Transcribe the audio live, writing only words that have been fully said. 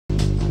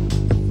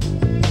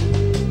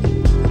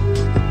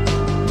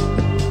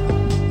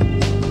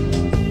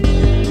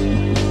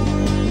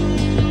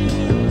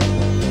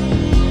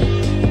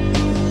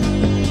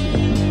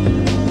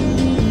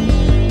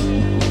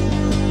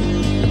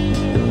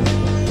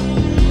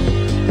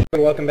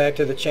Welcome back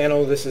to the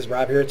channel. This is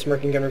Rob here at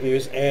Smirking Gun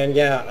Reviews, and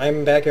yeah,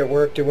 I'm back at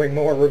work doing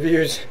more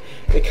reviews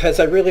because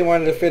I really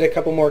wanted to fit a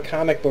couple more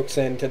comic books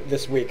into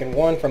this week, and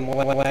one from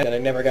last that I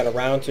never got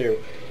around to.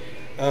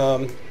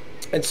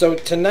 And so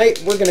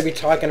tonight we're going to be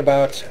talking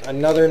about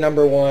another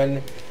number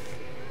one.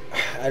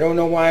 I don't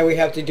know why we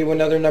have to do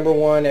another number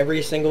one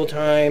every single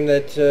time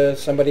that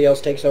somebody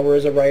else takes over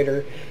as a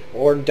writer,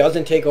 or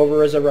doesn't take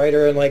over as a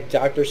writer in like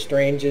Doctor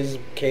Strange's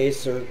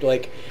case or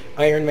like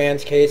Iron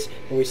Man's case.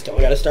 But we still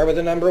got to start with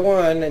a number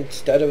one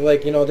instead of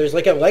like, you know, there's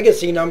like a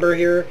legacy number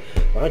here.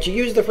 Why don't you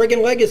use the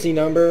friggin' legacy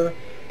number?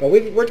 But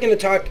we're going to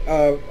talk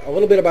a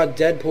little bit about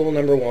Deadpool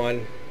number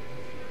one.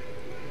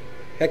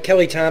 Got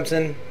Kelly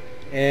Thompson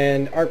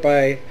and art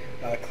by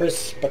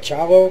Chris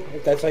Bachalo,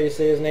 if that's how you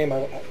say his name.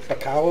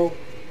 Bachalo.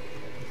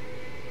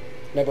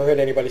 Never heard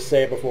anybody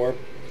say it before.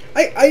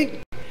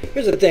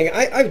 Here's the thing.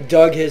 I've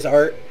dug his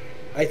art.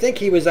 I think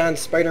he was on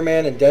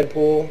Spider-Man and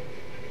Deadpool,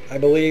 I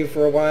believe,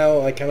 for a while,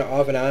 like kind of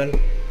off and on.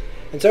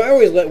 And so I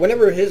always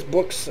whenever his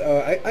books,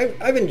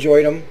 I've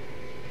enjoyed them.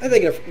 I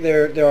think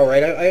they're all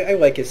right. I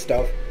like his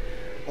stuff.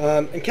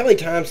 And Kelly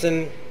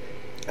Thompson,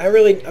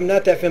 I'm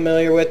not that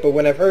familiar with, but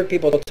when I've heard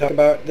people talk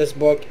about this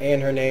book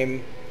and her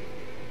name,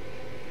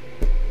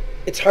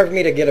 it's hard for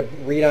me to get a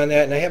read on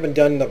that, and I haven't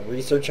done the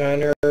research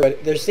on her,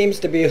 but there seems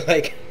to be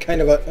like kind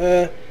of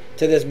a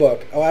to this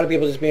book. A lot of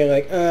people just being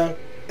like and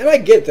I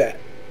get that.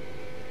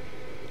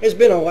 There's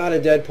been a lot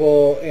of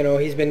Deadpool, you know,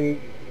 he's been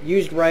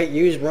used right,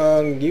 used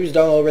wrong, used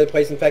all over the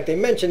place. In fact, they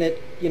mention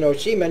it, you know,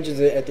 she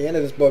mentions it at the end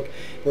of this book,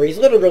 where he's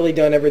literally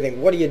done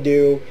everything. What do you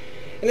do?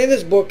 And in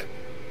this book,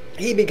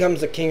 he becomes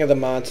the king of the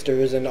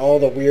monsters and all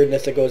the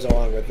weirdness that goes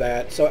along with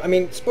that. So, I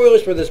mean,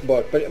 spoilers for this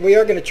book, but we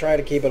are going to try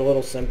to keep it a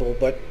little simple.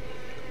 But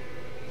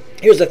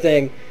here's the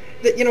thing,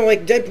 that, you know,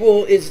 like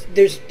Deadpool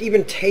there's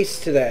even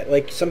tastes to that.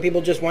 Like, some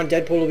people just want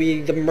Deadpool to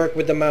be the merc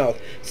with the mouth.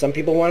 Some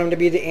people want him to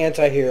be the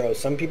anti-hero.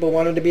 Some people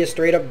want him to be a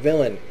straight-up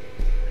villain.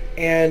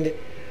 And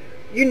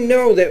you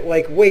know that,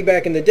 like, way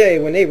back in the day,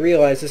 when they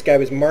realized this guy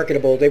was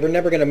marketable, they were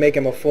never going to make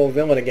him a full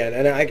villain again.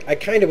 And I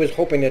kind of was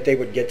hoping that they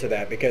would get to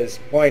that, because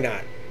why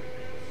not?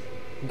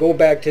 Go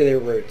back to their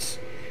roots.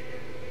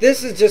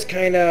 This is just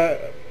kind of...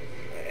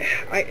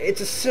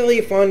 it's a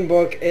silly, fun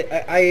book.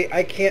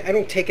 I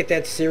don't take it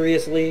that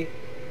seriously.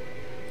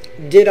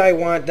 Did I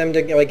want them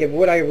to, like,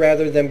 would I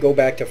rather them go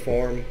back to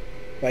form?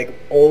 Like,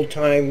 old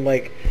time,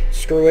 like,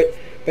 screw it.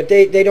 But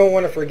they don't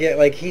want to forget,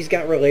 like, he's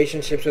got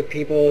relationships with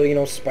people, you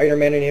know,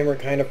 Spider-Man and him are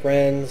kind of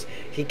friends.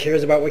 He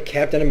cares about what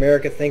Captain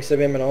America thinks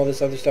of him and all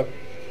this other stuff.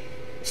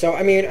 So,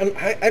 I mean,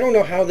 I don't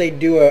know how they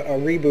do a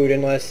reboot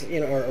unless, you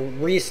know, or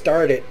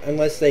restart it,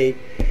 unless they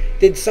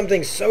did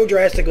something so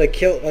drastic,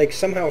 like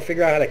somehow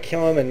figure out how to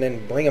kill him and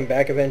then bring him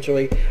back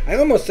eventually. I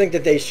almost think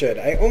that they should.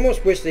 I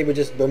almost wish they would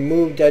just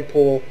remove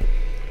Deadpool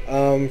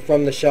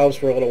from the shelves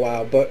for a little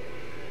while. But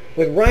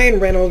with Ryan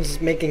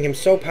Reynolds making him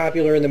so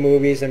popular in the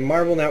movies, and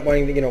Marvel not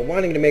wanting to,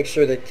 wanting to make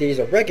sure that he's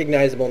a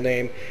recognizable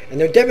name, and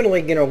they're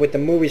definitely, with the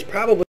movies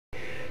probably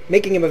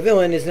making him a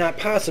villain is not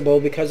possible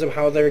because of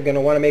how they're going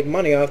to want to make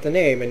money off the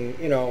name, and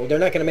they're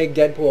not going to make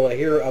Deadpool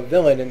a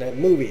villain in the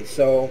movies.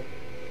 So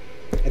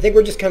I think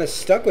we're just kind of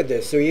stuck with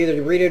this. So you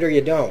either read it or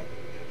you don't.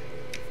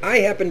 I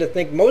happen to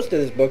think most of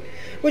this book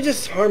was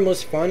just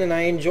harmless fun, and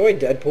I enjoyed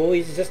Deadpool.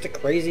 He's just a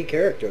crazy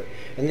character,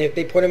 and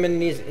they put him in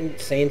these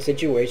insane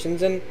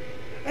situations, and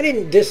I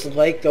didn't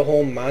dislike the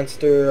whole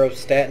monster of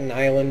Staten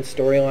Island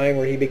storyline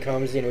where he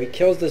becomes, he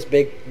kills this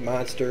big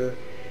monster,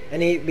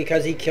 and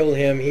because he killed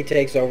him, he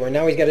takes over, and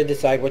now he's got to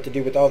decide what to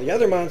do with all the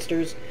other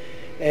monsters.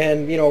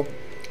 And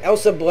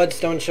Elsa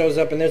Bloodstone shows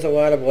up, and there's a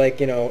lot of, like,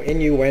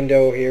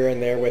 innuendo here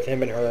and there with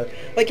him and her,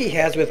 like he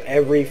has with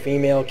every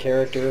female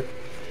character.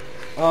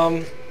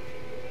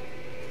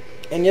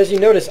 And as you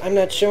notice, I'm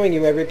not showing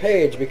you every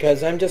page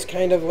because I'm just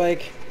kind of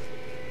like,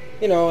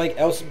 like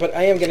Elsa, but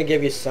I am going to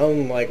give you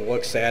some, like,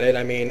 looks at it.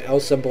 I mean,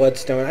 Elsa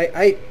Bloodstone,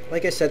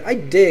 like I said, I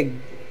dig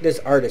this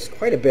artist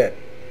quite a bit.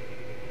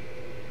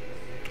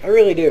 I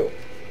really do.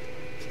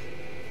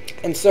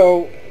 And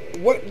so,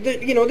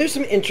 there's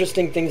some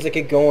interesting things that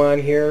could go on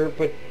here,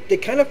 but they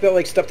kind of felt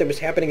like stuff that was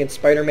happening in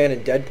Spider-Man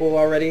and Deadpool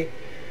already.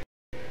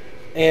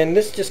 And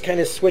this just kind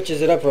of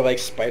switches it up for, like,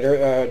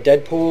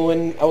 Deadpool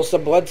and Elsa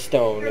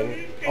Bloodstone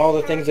and all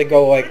the things that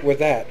go, like, with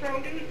that.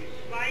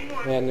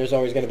 And there's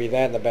always going to be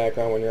that in the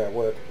background when you're at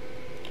work.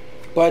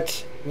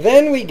 But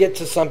then we get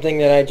to something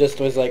that I just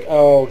was like,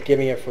 oh, give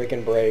me a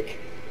freaking break.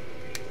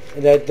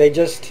 That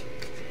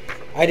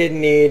I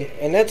didn't need.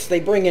 And that's, they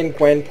bring in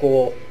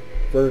Gwenpool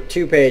for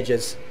 2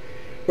 pages,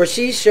 where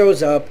she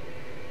shows up.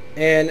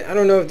 And I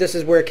don't know if this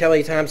is where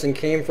Kelly Thompson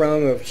came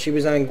from, if she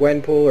was on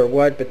Gwenpool or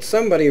what, but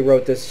somebody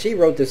wrote this. She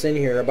wrote this in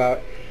here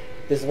about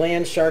this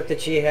land shark that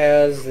she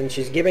has, and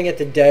she's giving it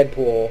to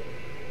Deadpool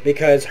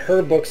because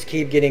her books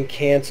keep getting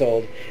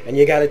canceled, and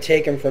you got to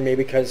take them from me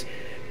because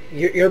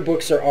your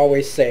books are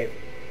always safe.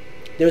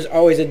 There's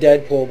always a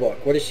Deadpool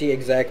book. What does she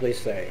exactly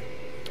say?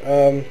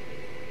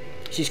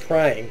 She's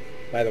crying,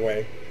 by the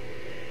way.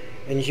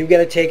 And you got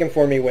to take him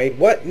for me, Wade.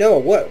 What? No,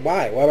 what?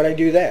 Why? Why would I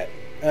do that?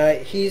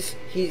 He's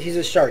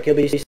a shark. He'll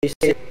be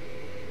safe.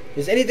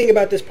 Does anything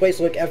about this place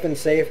look effing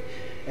safe?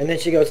 And then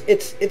she goes,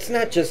 it's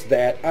not just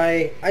that.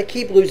 I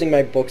keep losing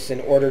my books in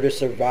order to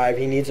survive.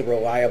 He needs a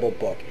reliable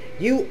book.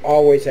 You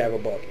always have a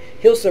book.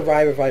 He'll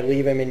survive if I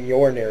leave him in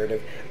your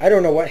narrative. I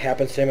don't know what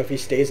happens to him if he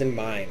stays in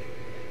mine.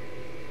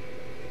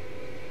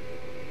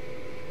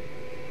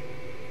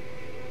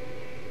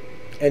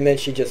 And then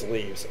she just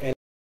leaves. And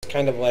it's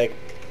kind of like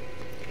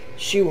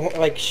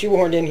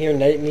shoehorned in here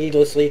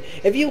needlessly.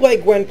 If you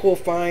like Gwenpool,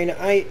 fine.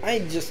 I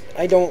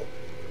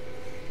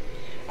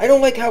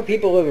don't like how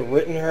people have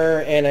written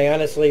her, and I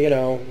honestly,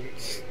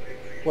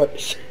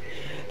 what.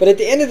 But at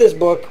the end of this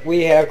book,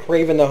 we have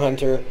Kraven the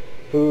Hunter,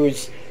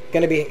 who's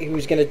gonna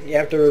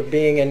after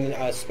being in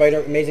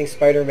Amazing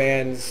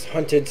Spider-Man's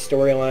Hunted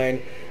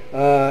storyline,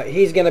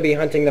 he's gonna be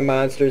hunting the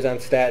monsters on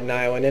Staten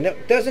Island, and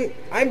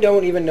I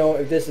don't even know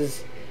if this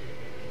is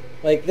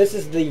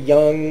the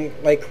young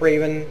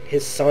Kraven,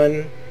 his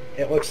son.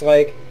 It looks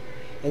like,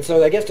 and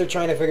so I guess they're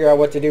trying to figure out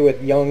what to do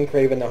with young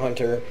Kraven the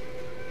Hunter.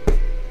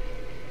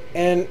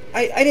 And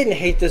I didn't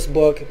hate this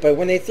book, but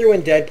when they threw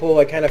in Deadpool,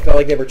 I kind of felt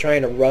like they were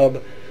trying to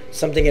rub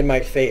something in my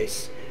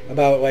face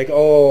about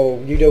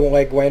oh, you don't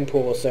like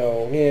Gwenpool,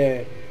 so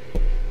yeah.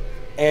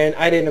 And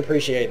I didn't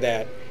appreciate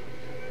that.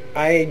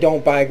 I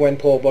don't buy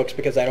Gwenpool books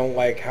because I don't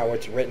like how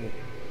it's written.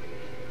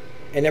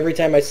 And every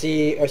time I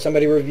see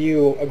somebody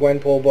review a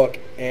Gwenpool book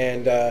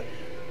and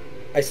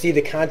I see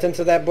the contents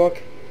of that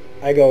book,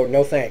 I go,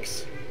 no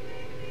thanks.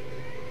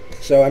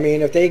 So I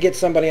mean, if they get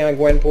somebody on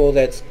Gwenpool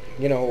that's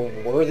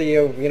worthy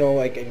of,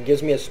 it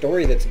gives me a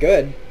story that's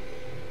good,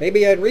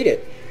 maybe I'd read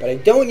it. But I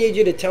don't need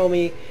you to tell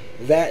me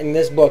that in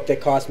this book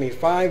that cost me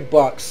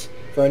 $5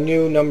 for a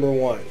new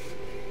 #1.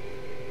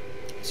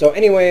 So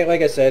anyway,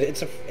 like I said,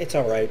 it's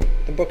all right.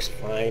 The book's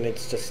fine.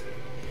 It's just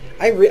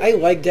I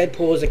like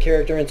Deadpool as a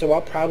character, and so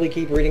I'll probably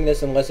keep reading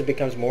this unless it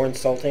becomes more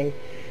insulting.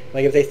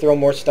 Like if they throw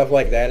more stuff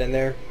like that in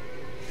there.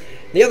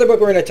 The other book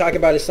we're going to talk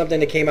about is something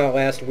that came out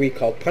last week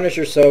called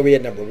Punisher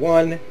Soviet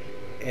 #1.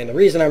 And the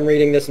reason I'm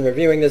reading this and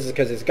reviewing this is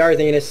because it's Garth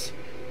Ennis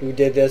who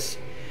did this.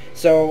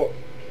 So,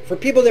 for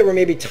people that were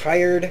maybe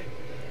tired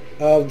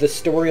of the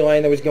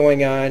storyline that was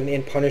going on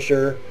in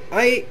Punisher,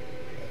 I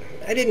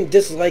didn't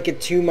dislike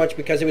it too much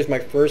because it was my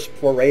first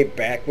foray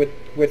back with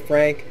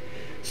Frank,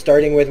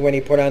 starting with when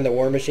he put on the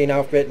War Machine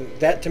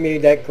outfit. That, to me,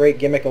 that great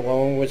gimmick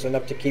alone was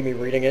enough to keep me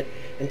reading it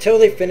until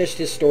they finished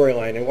his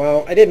storyline. And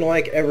while I didn't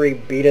like every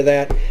beat of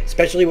that,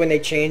 especially when they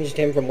changed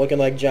him from looking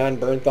like John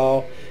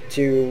Bernthal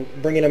to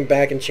bringing him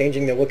back and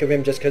changing the look of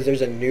him just because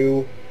there's a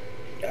new...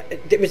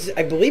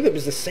 I believe it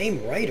was the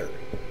same writer.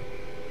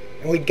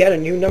 And we got a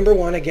new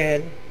 #1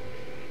 again.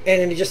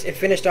 And it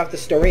finished off the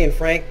story, and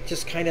Frank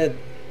just kind of...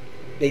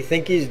 They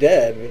think he's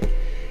dead.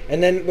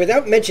 And then,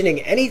 without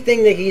mentioning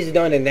anything that he's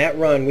done in that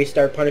run, we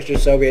start Punisher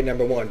Soviet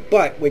 #1.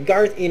 But with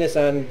Garth Ennis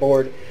on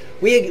board,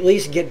 we at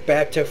least get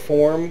back to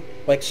form,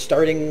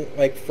 starting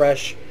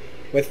fresh,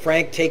 with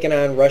Frank taking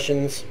on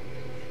Russians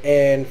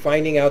and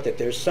finding out that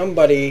there's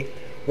somebody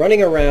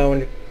running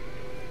around.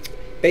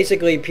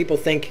 Basically, people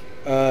think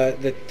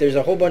that there's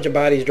a whole bunch of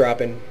bodies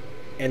dropping,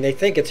 and they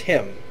think it's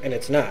him, and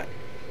it's not.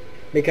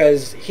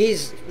 Because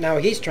he's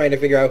trying to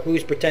figure out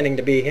who's pretending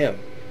to be him.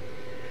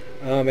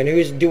 And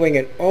who's doing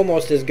an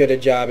almost as good a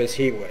job as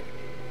he would.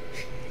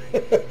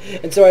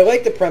 And so I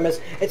like the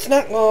premise. It's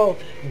not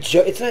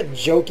it's not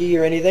jokey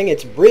or anything.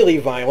 It's really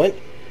violent.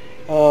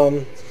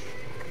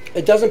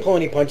 It doesn't pull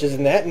any punches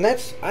in that, and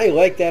I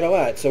like that a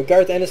lot. So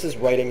Garth Ennis'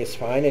 writing is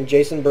fine, and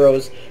Jason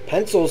Burrow's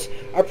pencils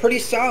are pretty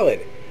solid.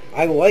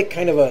 I like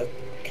kind of a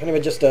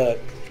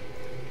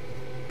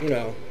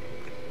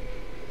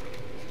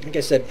like I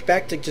said,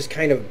 back to just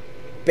kind of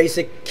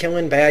basic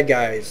killing bad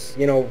guys,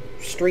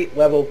 street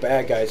level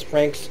bad guys,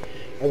 Frank's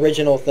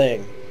original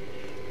thing.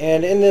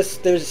 And in this,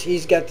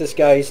 he's got this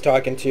guy he's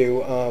talking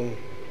to,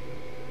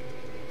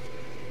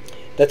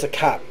 that's a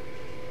cop.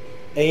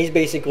 And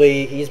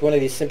he's one of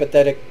these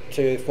sympathetic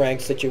to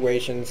Frank's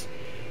situations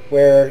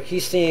where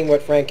he's seeing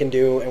what Frank can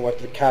do and what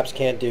the cops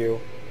can't do.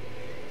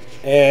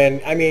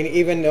 And I mean,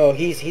 even though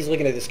he's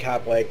looking at this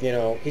cop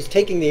he's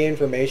taking the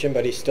information,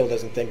 but he still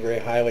doesn't think very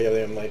highly of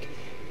him.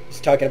 He's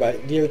talking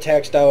about your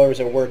tax dollars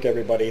at work,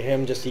 everybody.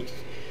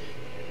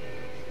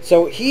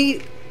 So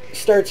he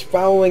starts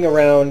following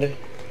around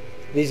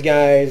these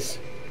guys,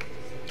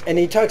 and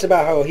he talks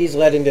about how he's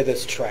led into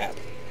this trap.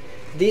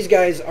 These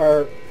guys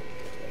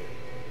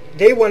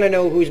they want to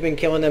know who's been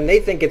killing them. They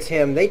think it's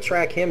him. They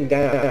track him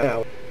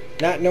down,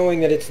 not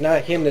knowing that it's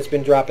not him that's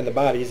been dropping the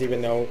bodies,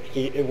 even though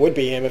it would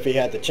be him if he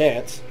had the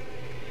chance.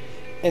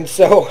 And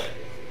so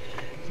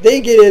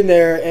they get in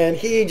there, and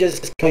he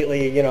just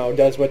completely,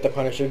 does what the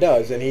Punisher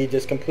does, and he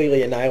just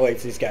completely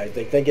annihilates these guys.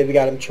 They think they've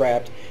got him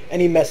trapped, and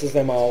he messes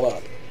them all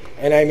up.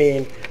 And I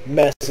mean,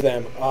 mess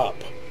them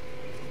up.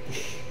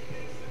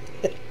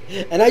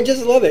 And I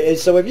just love it.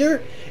 So if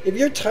you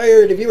were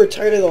tired of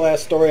the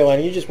last storyline,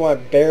 and you just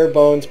want bare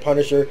bones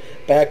Punisher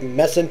back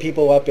messing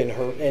people up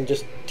in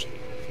just,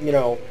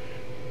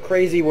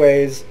 crazy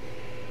ways,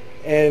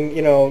 and,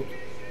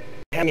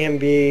 having him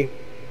be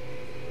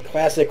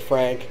classic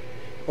Frank,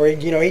 Or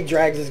he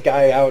drags this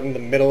guy out in the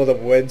middle of the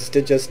woods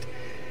to just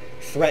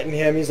threaten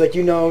him. He's like,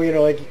 he's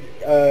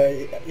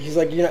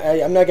like,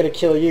 I'm not gonna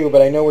kill you,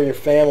 but I know where your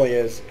family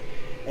is.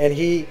 And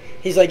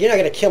he's like, you're not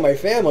gonna kill my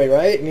family,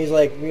 right? And he's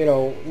like,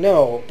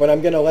 no, but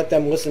I'm gonna let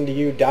them listen to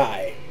you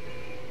die.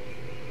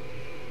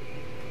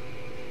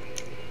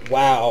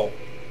 Wow.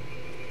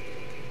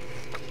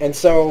 And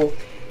so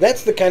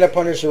that's the kind of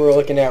Punisher we're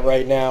looking at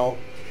right now.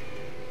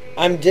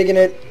 I'm digging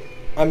it.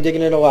 I'm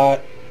digging it a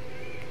lot.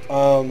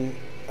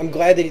 I'm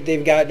glad that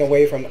they've gotten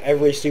away from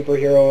every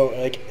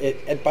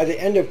superhero. By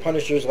the end of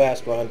Punisher's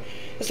last run,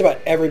 just about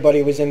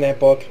everybody was in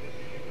that book.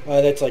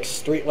 That's like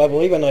street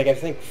level. Even I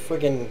think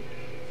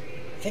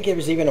it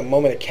was even a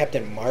moment that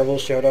Captain Marvel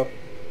showed up.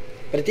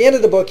 But at the end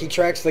of the book, he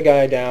tracks the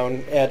guy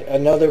down at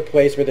another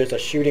place where there's a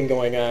shooting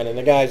going on, and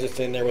the guy's just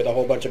in there with a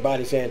whole bunch of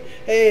bodies saying,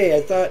 "Hey,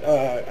 I thought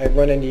I'd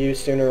run into you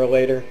sooner or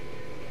later."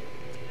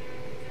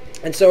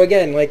 And so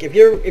again, if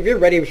you're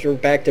ready for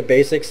back to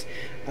basics,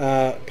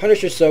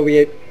 Punisher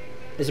Soviet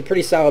is a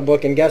pretty solid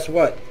book. And guess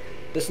what?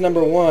 This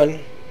 #1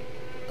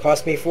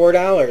 cost me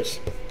 $4.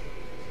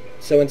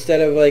 So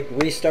instead of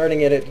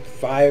restarting it at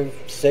 $5,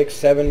 $6,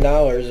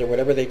 $7 or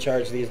whatever they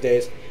charge these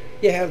days,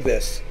 you have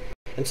this.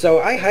 And so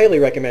I highly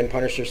recommend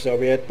Punisher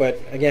Soviet. But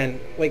again,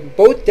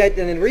 both and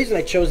the reason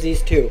I chose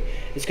these two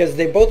is because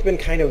they've both been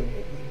kind of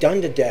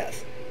done to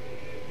death.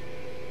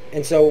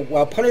 And so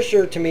while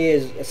Punisher to me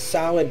is a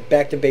solid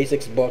back to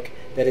basics book,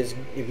 that is,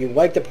 if you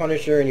like the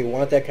Punisher and you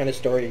want that kind of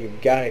story,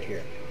 you've got it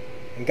here.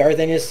 And Garth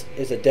Ennis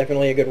is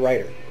definitely a good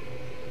writer.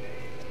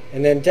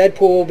 And then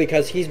Deadpool,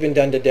 because he's been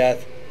done to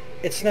death,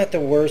 it's not the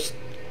worst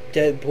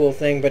Deadpool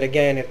thing, but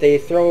again, if they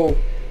throw,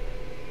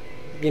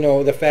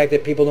 the fact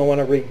that people don't want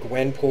to read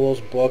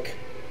Gwenpool's book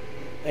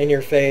in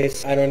your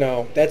face, I don't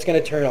know. That's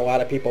going to turn a lot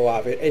of people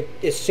off.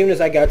 As soon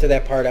as I got to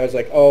that part, I was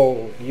like,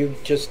 oh, you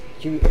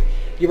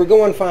were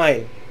going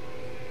fine.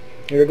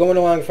 You were going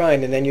along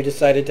fine, and then you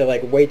decided to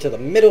wait till the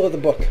middle of the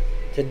book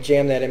to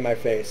jam that in my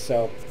face.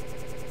 So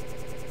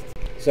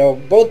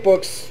both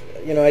books,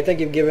 I think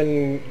you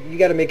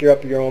got to make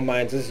up your own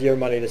minds. This is your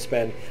money to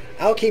spend.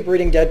 I'll keep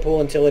reading Deadpool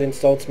until it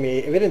insults me.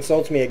 If it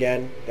insults me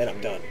again, then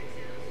I'm done.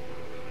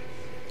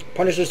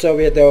 Punisher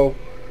Soviet, though,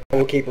 I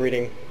will keep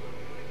reading.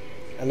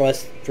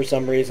 Unless, for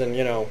some reason,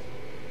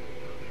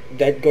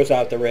 that goes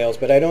off the rails.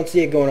 But I don't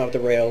see it going off the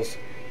rails.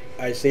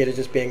 I see it as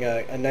just being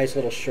a nice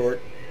little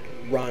short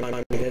run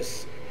on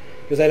this.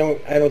 Because I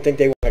don't think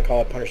they want to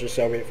call it Punisher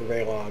Soviet for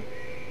very long.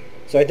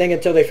 So I think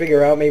until they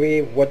figure out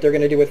maybe what they're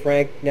going to do with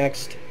Frank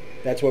next,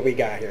 that's what we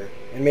got here.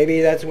 And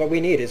maybe that's what we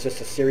need, is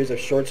just a series of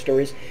short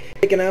stories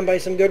taken on by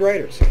some good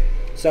writers.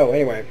 So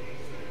anyway,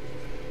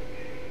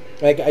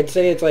 I'd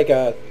say it's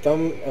a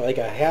thumb, a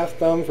half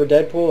thumb for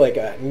Deadpool,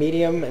 a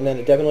medium, and then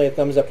definitely a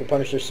thumbs up for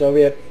Punisher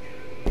Soviet.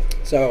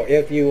 So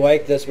if you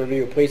like this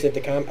review, please hit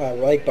the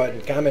like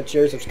button, comment,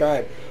 share,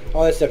 subscribe,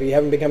 all that stuff. If you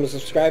haven't become a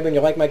subscriber and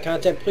you like my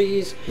content,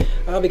 please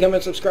become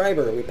a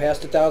subscriber. We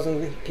passed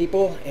 1,000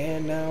 people,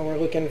 and now we're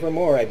looking for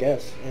more, I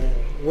guess.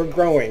 We're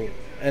growing,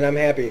 and I'm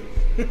happy.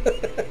 You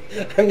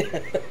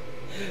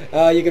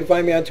can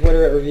find me on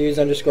Twitter at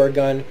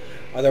reviews_gun.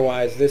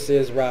 Otherwise, this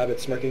is Rob at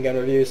Smirking Gun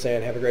Reviews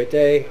saying have a great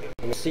day.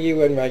 We'll see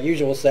you in my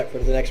usual set for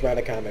the next round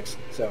of comics.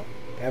 So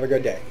have a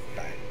good day.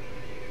 Bye.